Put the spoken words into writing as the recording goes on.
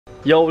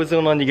Yo, what's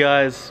going on, you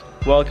guys?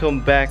 Welcome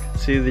back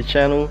to the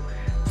channel.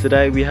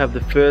 Today we have the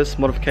first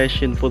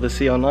modification for the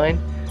CL9.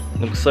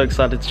 I'm so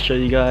excited to show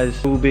you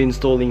guys. We'll be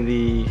installing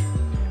the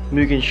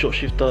Mugen short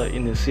shifter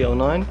in the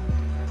CL9.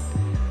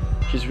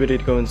 She's ready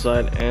to go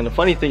inside, and the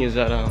funny thing is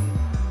that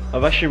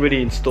I've actually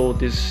already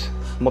installed this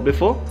mod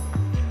before,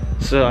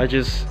 so I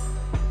just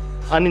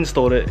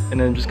uninstalled it and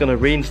then I'm just gonna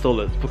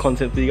reinstall it for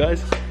content for you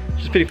guys,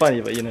 which is pretty funny,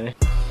 but you know.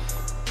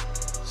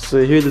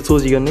 So here are the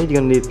tools you're gonna need.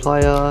 You're gonna need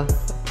plier,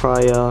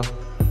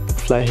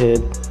 flathead,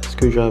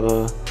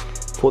 screwdriver,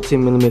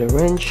 14mm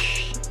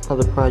wrench,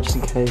 another plier just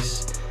in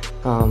case,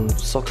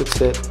 socket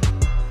set,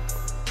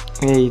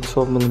 a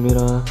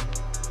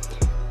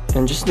 12mm,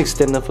 and just an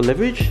extender for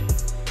leverage,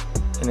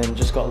 and then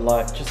just got a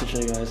light just to show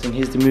you guys. And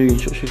here's the Mugen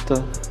short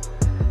shifter.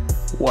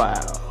 Wow.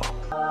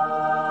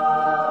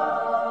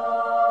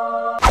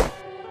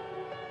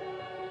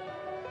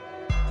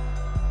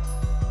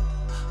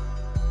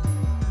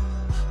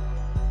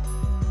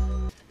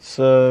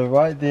 So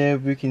right there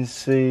we can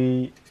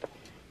see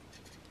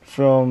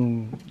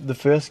from the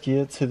first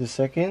gear to the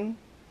second,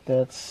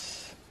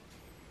 that's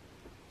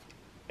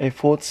a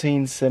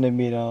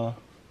 14cm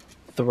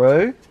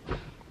throw.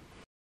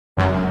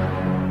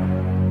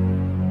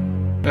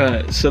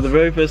 Alright, so the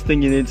very first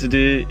thing you need to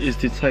do is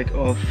to take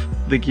off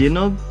the gear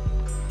knob,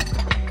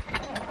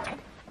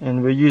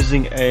 and we're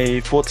using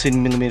a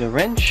 14mm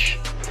wrench,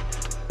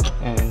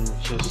 and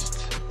just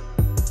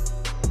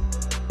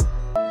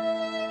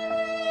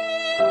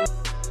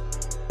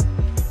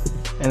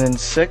and then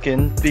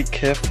second, be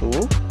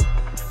careful,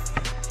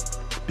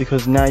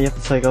 because now you have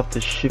to take off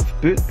the shift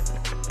boot,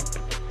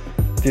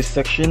 this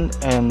section,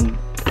 and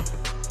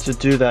to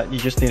do that you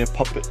just need to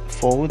pop it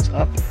forwards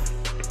up.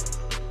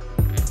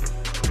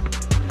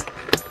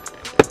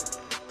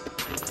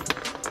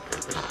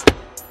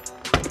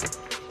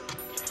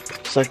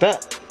 Just like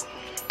that.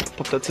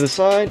 Pop that to the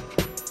side.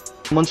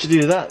 Once you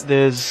do that,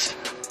 there's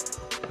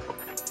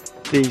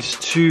these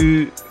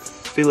two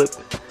Phillips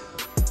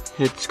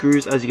head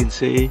screws, as you can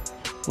see.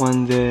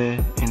 One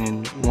there and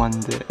then one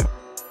there.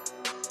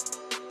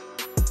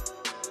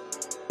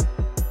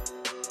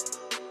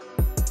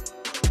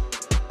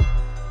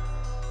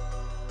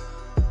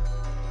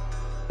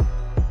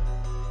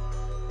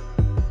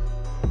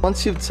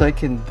 Once you've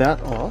taken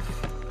that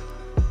off,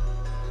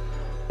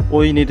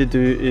 all you need to do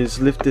is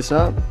lift this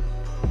up,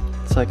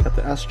 take out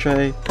the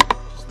ashtray,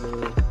 just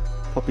let it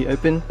poppy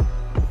open,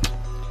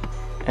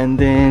 and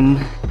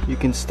then you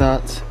can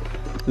start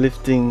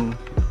lifting.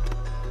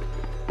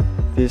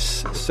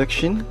 This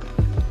section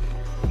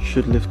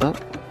should lift up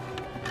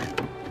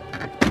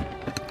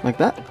like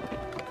that.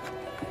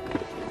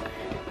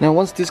 Now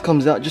once this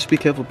comes out, just be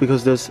careful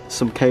because there's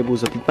some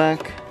cables at the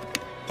back,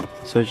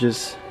 so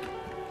just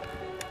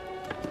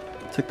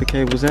take the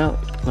cables out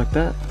like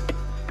that.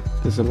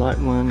 There's a light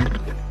one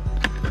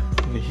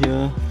over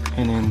here,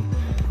 and then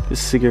the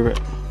cigarette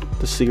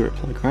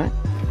plug, right?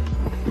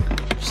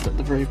 Just at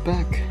the very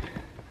back.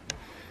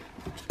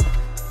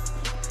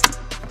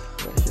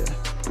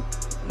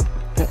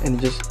 And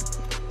it just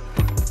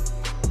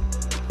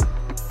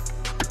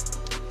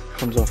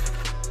comes off.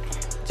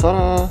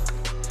 Ta-da!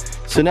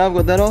 So now I've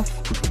got that off.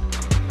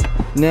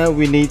 Now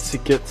we need to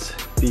get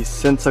the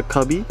center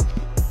cubby.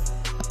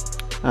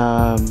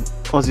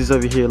 Aussies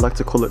over here like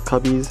to call it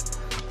cubbies.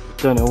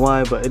 Don't know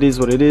why, but it is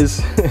what it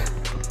is.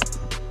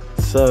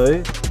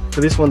 So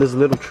for this one there's a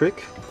little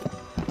trick.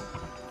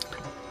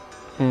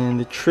 And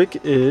the trick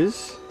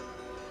is,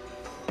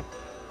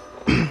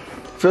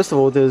 first of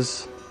all,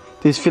 there's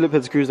these Phillips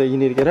head screws that you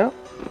need to get out.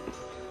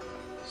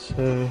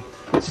 So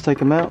let's take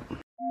them out.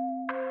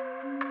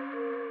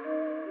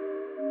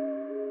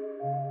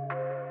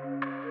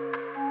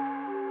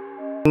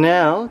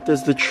 Now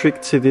there's the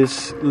trick to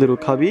this little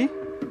cubby.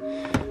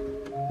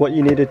 What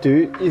you need to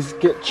do is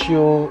get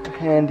your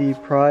handy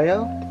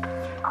plier,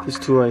 this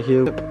tool right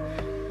here,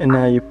 and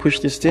now you push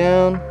this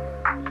down,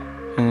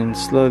 and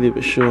slowly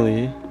but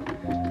surely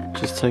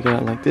just take it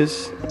out like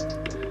this.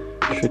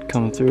 Should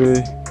come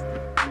through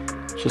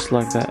just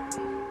like that.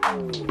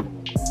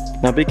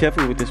 Now be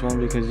careful with this one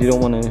because you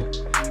don't want to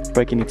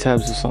break any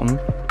tabs or something.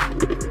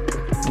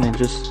 And then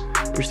just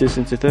push this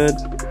into third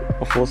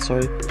or fourth,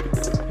 sorry,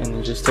 and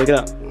then just take it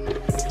out.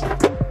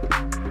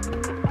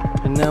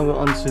 And now we're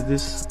onto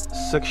this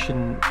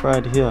section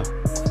right here.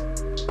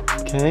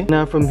 Okay,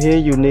 now from here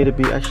you need to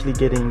be actually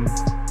getting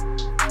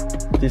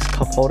this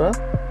cup holder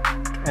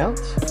out,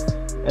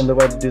 and the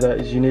way to do that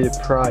is you need to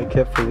pry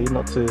carefully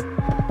not to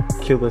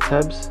kill the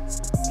tabs,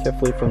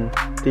 carefully from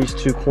these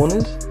two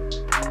corners,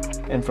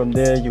 and from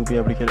there you'll be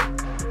able to get it.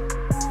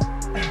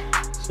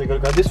 So you gotta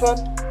grab this one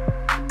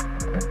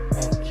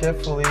and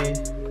carefully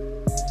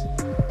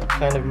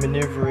kind of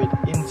maneuver it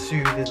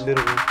into this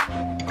little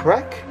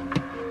crack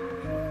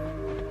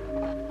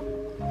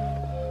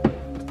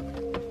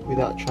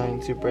without trying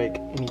to break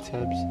any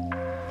tabs.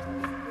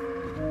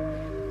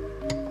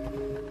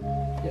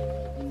 Yep.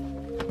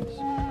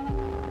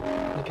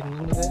 Make it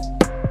into there.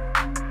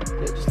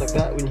 Yeah, just like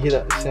that. When you hear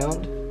that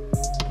sound,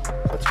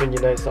 that's when you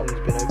know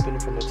something's been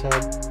opened from the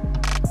tab.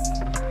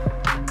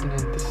 And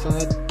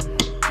side.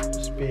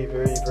 Just be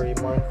very, very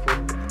mindful.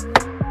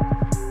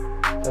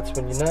 That's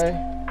when you know.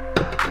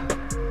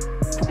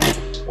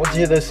 Once you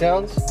hear those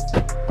sounds,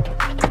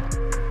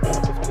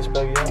 lift this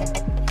baby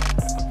out.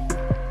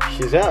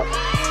 She's out.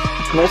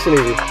 Nice and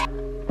easy.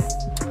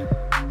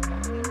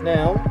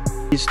 Now,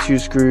 these two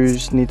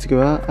screws need to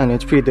go out. I know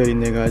it's pretty dirty in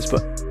there, guys,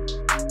 but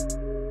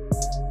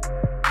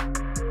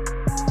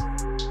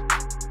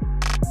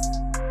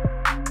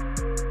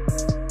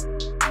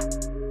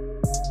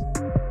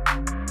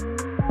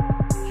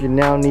you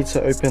now need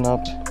to open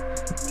up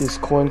this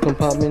coin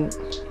compartment.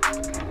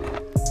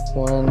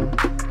 1,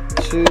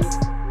 2,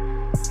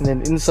 and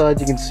then inside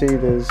you can see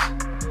there's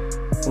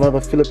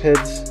another Phillip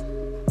heads.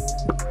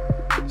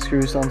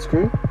 Screws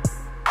unscrew.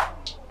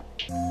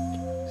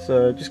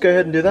 So just go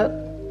ahead and do that,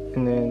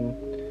 and then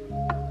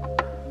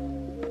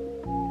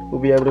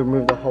we'll be able to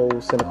remove the whole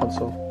center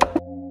console.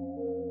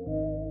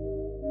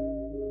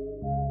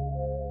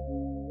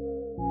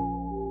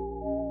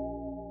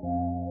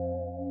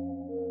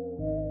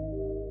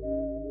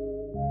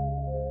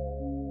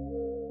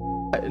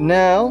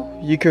 Now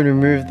you can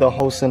remove the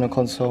whole center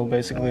console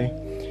basically,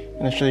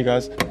 and I'll show you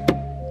guys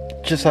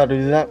just how to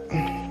do that.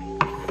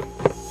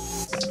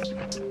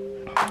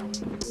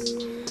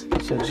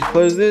 So just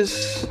close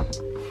this,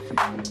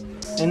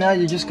 and now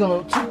you're just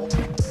gonna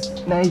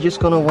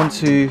want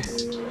to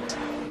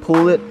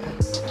pull it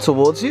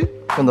towards you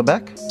from the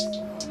back.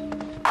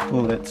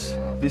 Pull it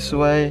this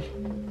way,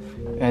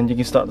 and you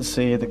can start to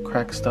see the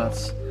crack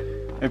starts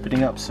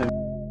opening up.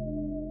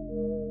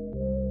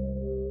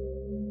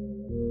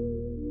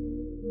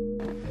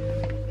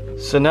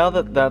 So now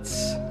that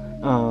that's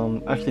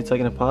actually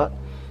taken apart,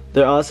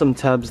 there are some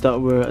tabs that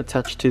were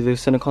attached to the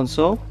center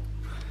console,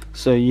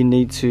 so you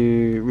need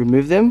to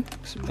remove them,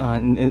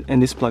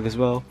 and this plug as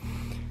well.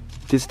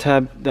 This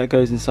tab that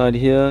goes inside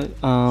here,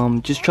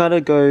 just try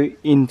to go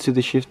into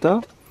the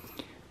shifter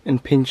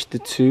and pinch the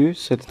two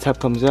so the tab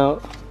comes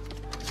out.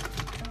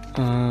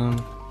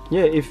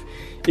 Yeah, if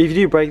you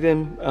do break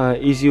them,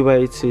 easy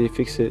way to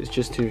fix it is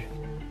just to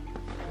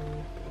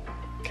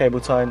cable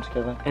tie them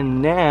together.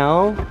 And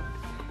now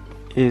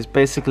is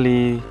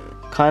basically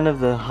kind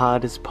of the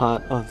hardest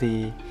part of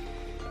the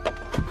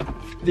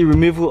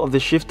removal of the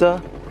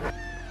shifter.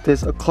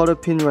 There's a cotter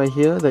pin right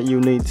here that you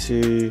need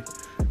to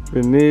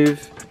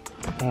remove.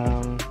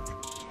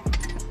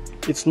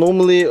 It's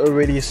normally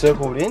already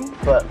circled in,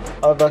 but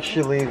I've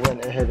actually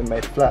went ahead and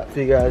made it flat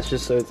for you guys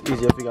just so it's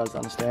easier for you guys to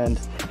understand.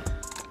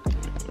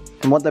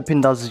 And what that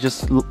pin does is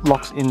just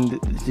locks in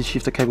the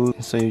shifter cable,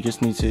 so you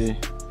just need to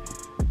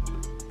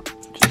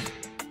just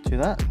do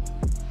that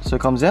so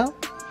it comes out.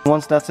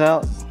 Once that's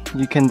out,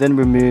 you can then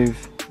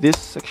remove this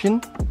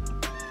section,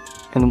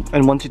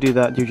 and once you do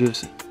that,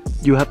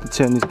 you have to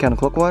turn this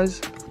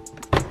counterclockwise,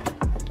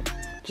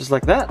 just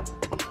like that.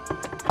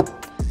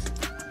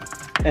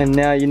 And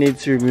now you need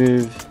to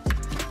remove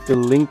the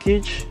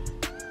linkage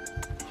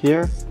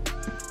here.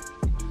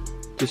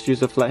 Just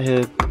use a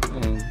flathead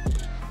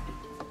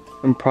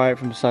and pry it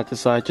from side to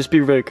side. Just be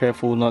very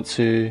careful not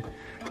to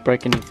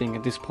break anything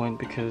at this point,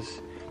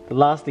 because the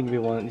last thing we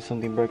want is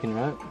something broken,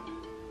 right?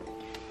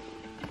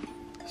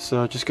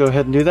 So just go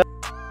ahead and do that.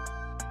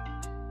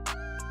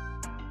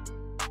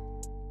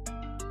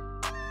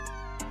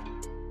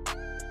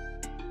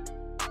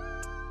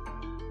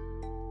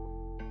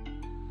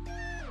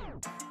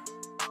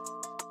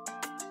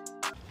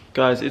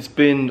 Guys, it's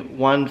been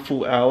 1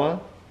 full hour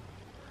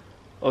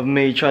of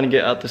me trying to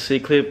get out the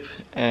C-clip,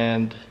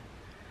 and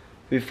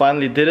we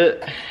finally did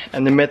it.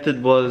 And the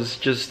method was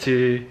just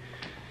to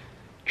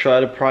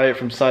try to pry it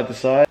from side to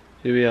side.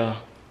 Here we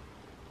are.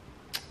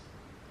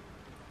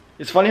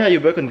 It's funny how you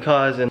work on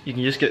cars and you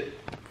can just get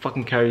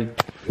fucking carried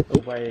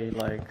away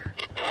like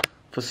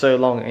for so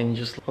long, and you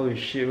just, holy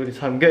shit, where did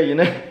time go, you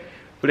know?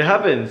 But it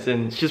happens,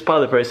 and it's just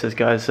part of the process,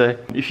 guys. So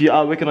if you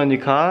are working on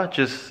your car,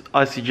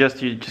 I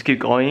suggest you just keep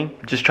going.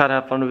 Just try to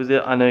have fun with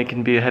it. I know it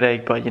can be a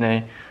headache, but you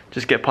know,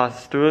 just get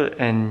past through it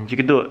and you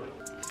can do it.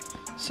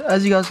 So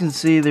as you guys can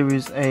see, there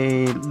is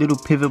a little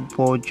pivot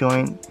ball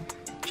joint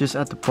just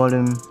at the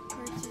bottom,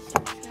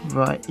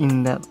 right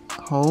in that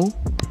hole.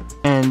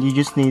 And you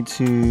just need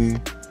to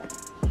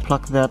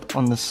pluck that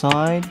on the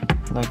side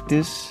like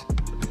this,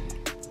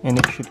 and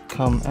it should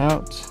come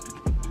out.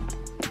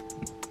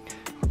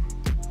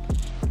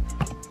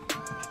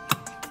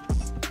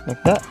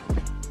 Like that.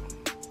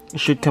 It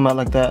should come out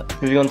like that.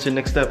 Moving on to the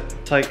next step,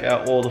 take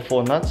out all the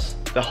 4 nuts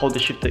that hold the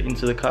shifter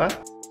into the car.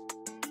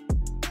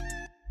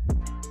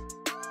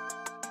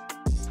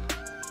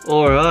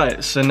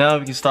 Alright, so now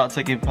we can start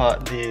taking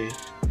apart the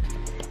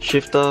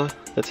shifter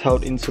that's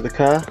held into the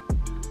car.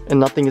 And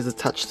nothing is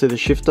attached to the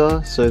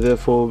shifter, so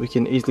therefore we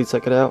can easily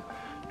take it out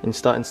and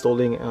start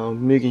installing our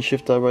Mugen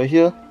shifter right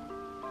here.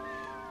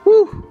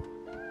 Woo!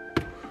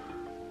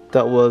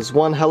 That was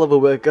one hell of a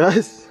work,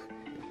 guys.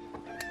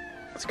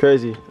 It's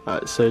crazy.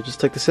 Alright, so just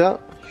take this out.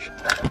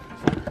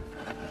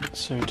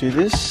 So do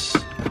this,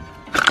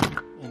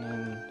 and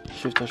then the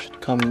shifter should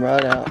come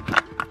right out.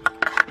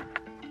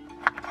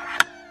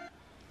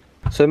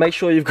 So make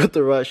sure you've got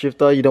the right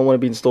shifter. You don't want to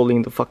be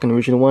installing the fucking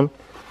original one.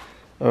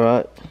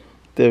 Alright,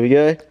 there we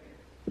go.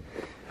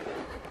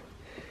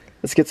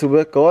 Let's get to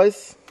work,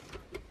 guys.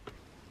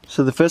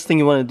 So the first thing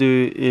you want to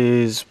do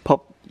is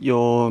pop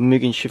your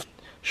Mugen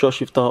short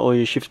shifter or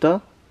your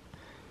shifter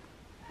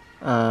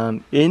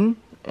in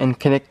and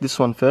connect this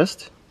one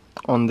first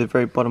on the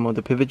very bottom of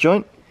the pivot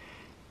joint,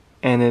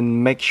 and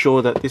then make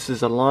sure that this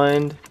is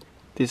aligned,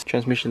 this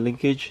transmission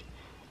linkage,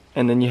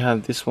 and then you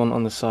have this one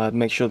on the side.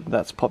 Make sure that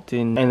that's popped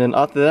in, and then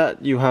after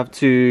that you have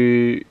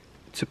to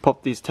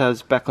pop these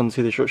tabs back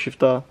onto the short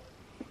shifter,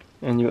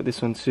 and you got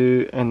this one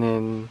too, and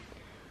then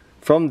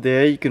from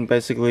there you can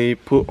basically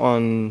put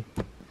on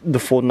the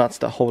 4 nuts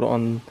that hold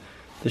on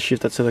the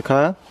shifter to the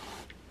car,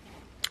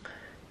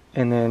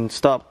 and then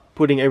start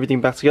putting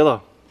everything back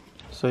together.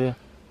 So yeah,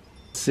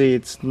 see,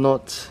 it's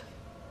not,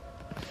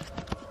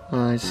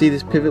 see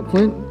this pivot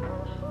point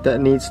that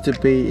needs to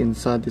be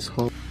inside this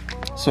hole.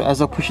 So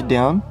as I push it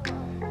down,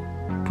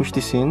 push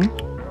this in,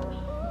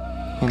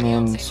 and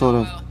then sort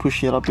of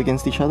push it up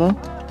against each other,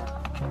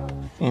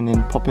 and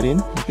then pop it in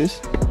like this.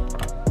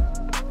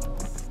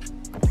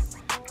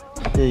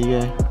 There you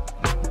go.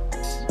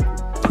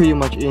 Pretty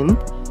much in.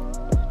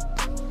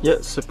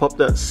 Yeah, so pop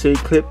that C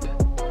clip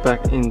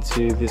back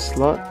into this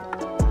slot,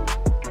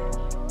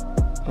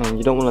 and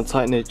you don't want to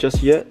tighten it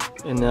just yet.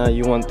 And now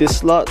you want this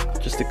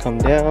slot just to come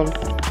down.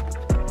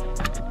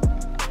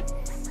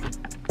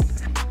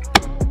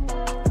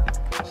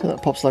 So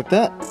that pops like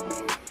that.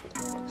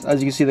 So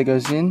as you can see, that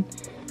goes in,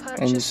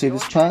 and you see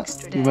this part,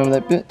 you remember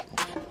that bit?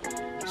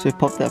 So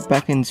pop that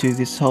back into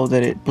this hole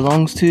that it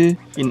belongs to.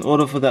 In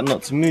order for that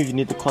nut to move, you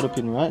need the cotter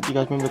pin, right? Do you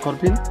guys remember the cotter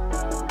pin?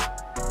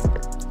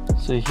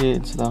 So here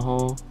into the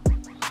hole,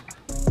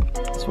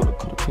 that's what a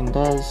cotter pin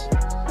does.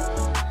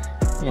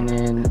 And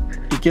then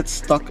it gets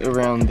stuck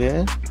around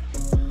there,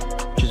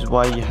 which is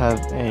why you have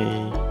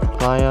a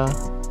plier,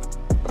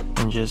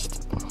 and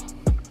just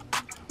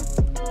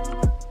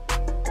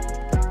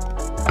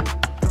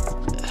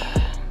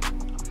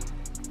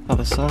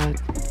other side.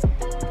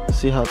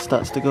 See how it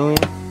starts to go in?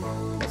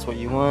 That's what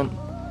you want.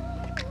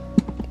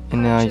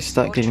 And now you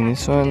start getting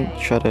this one,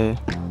 try to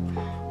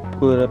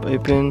pull it up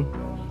open,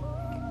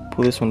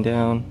 pull this one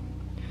down,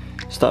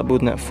 start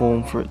building that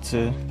form for it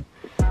to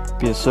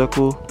be a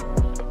circle.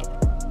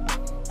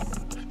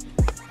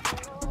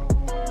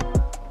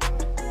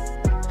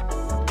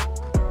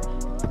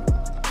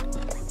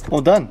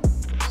 All done.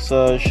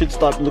 So it should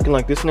start looking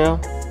like this now.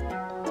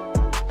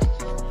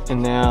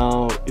 And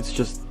now it's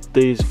just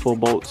these 4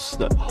 bolts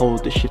that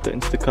hold the shifter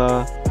into the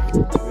car,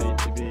 ready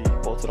to be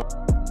bolted on.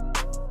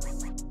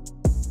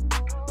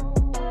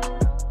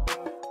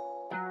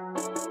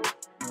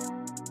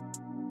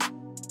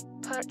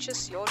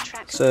 Purchase your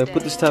tracks So today.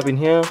 put this tab in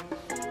here.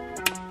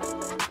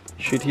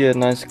 Should hear a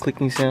nice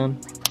clicking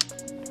sound.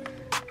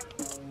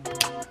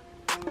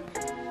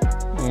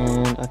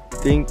 And I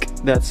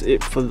think that's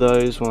it for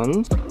those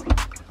ones.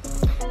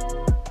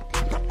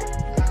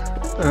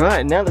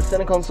 Alright, now the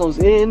center console's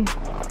in,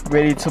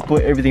 ready to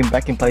put everything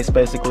back in place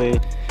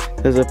basically.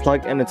 There's a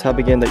plug and a tab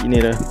again that you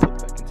need to put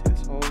back into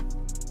this hole.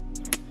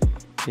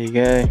 There you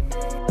go.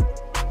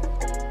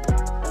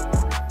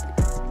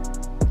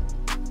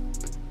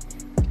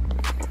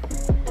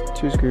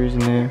 Two screws in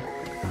there.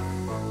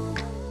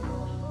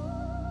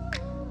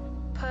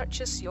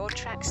 Purchase your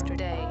tracks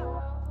today.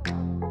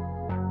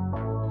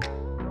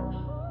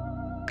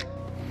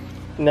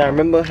 Now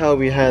remember how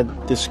we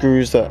had the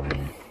screws that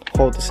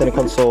hold the center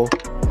console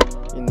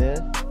in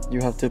there? You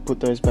have to put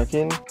those back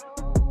in.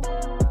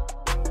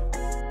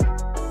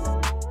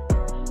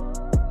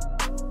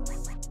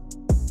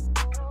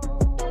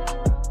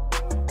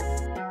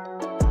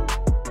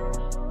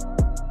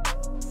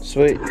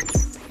 Sweet.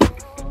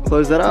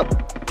 Close that up.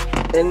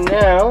 And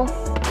now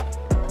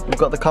we've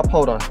got the cup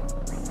holder.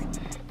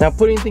 Now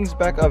putting things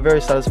back are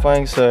very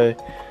satisfying, so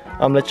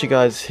I'm let you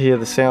guys hear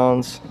the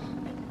sounds.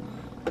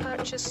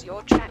 Purchase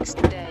your tracks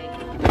today.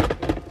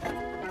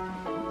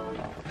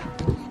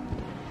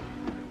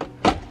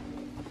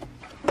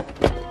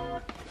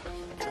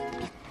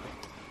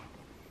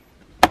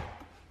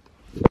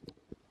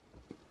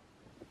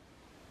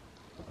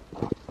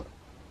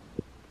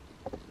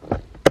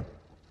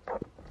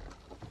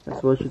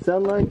 That's what it should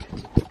sound like.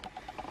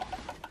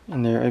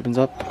 And there it opens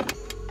up.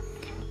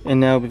 And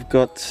now we've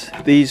got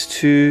these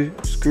 2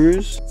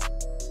 screws.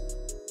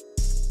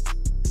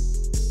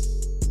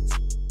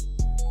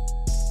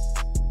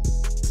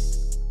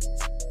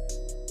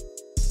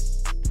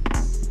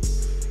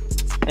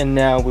 And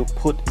now we'll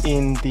put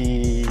in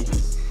the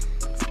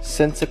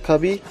sensor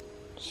cubby.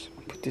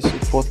 Put this in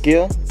 4th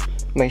gear.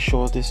 Make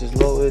sure this is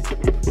lowered.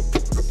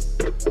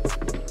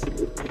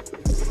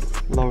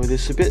 Lower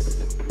this a bit.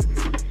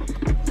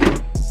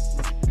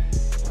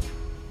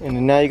 And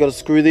then now you got to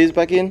screw these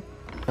back in.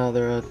 Now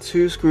there are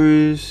 2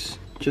 screws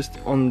just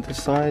on the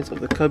sides of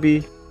the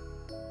cubby.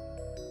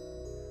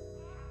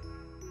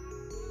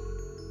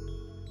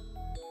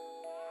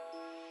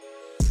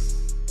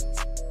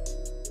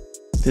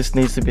 This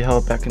needs to be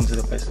held back into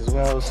the place as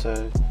well,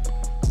 so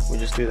we'll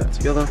just do that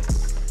together.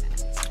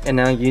 And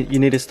now you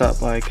need to start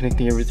by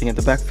connecting everything at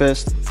the back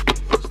first,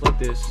 just like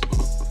this.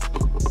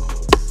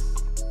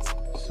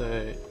 So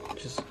it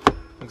just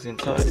plugs in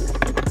tight.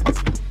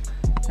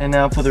 And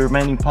now for the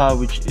remaining part,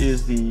 which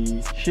is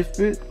the shift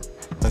boot,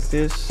 like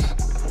this.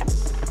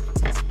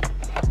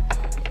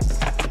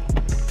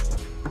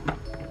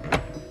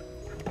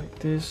 Like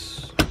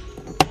this.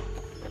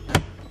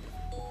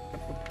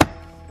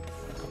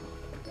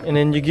 And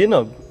then your gear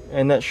knob.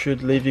 And that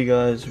should leave you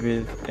guys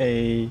with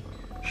a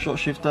short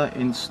shifter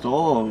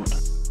installed.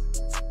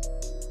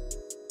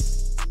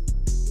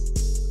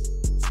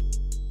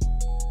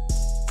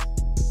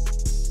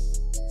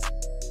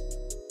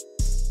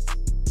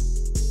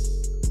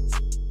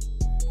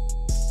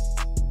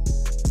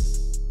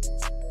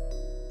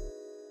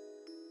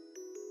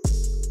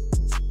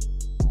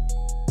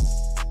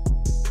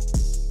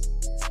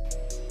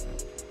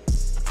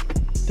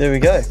 There we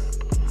go.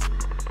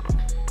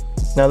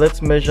 Now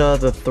let's measure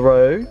the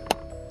throw,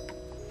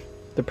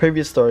 the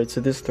previous throw to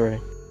this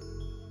throw.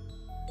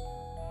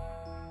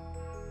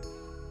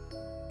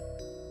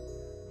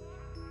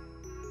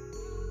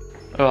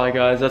 Alright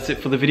guys, that's it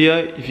for the video.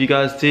 If you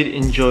guys did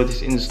enjoy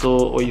this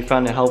install or you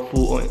found it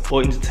helpful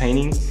or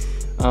entertaining,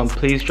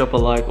 please drop a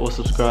like or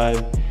subscribe.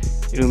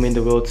 It will mean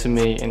the world to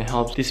me and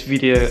help this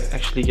video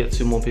actually get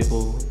to more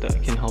people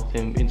that can help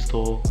them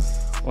install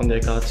on their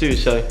car too.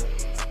 So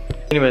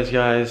anyways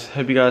guys,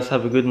 hope you guys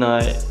have a good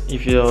night.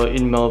 If you're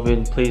in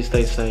Melbourne, please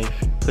stay safe.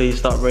 Please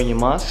start wearing your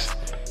masks,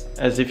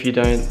 as if you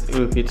don't, it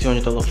will be a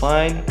 $200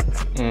 fine.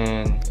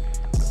 And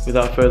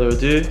without further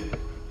ado,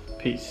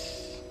 peace.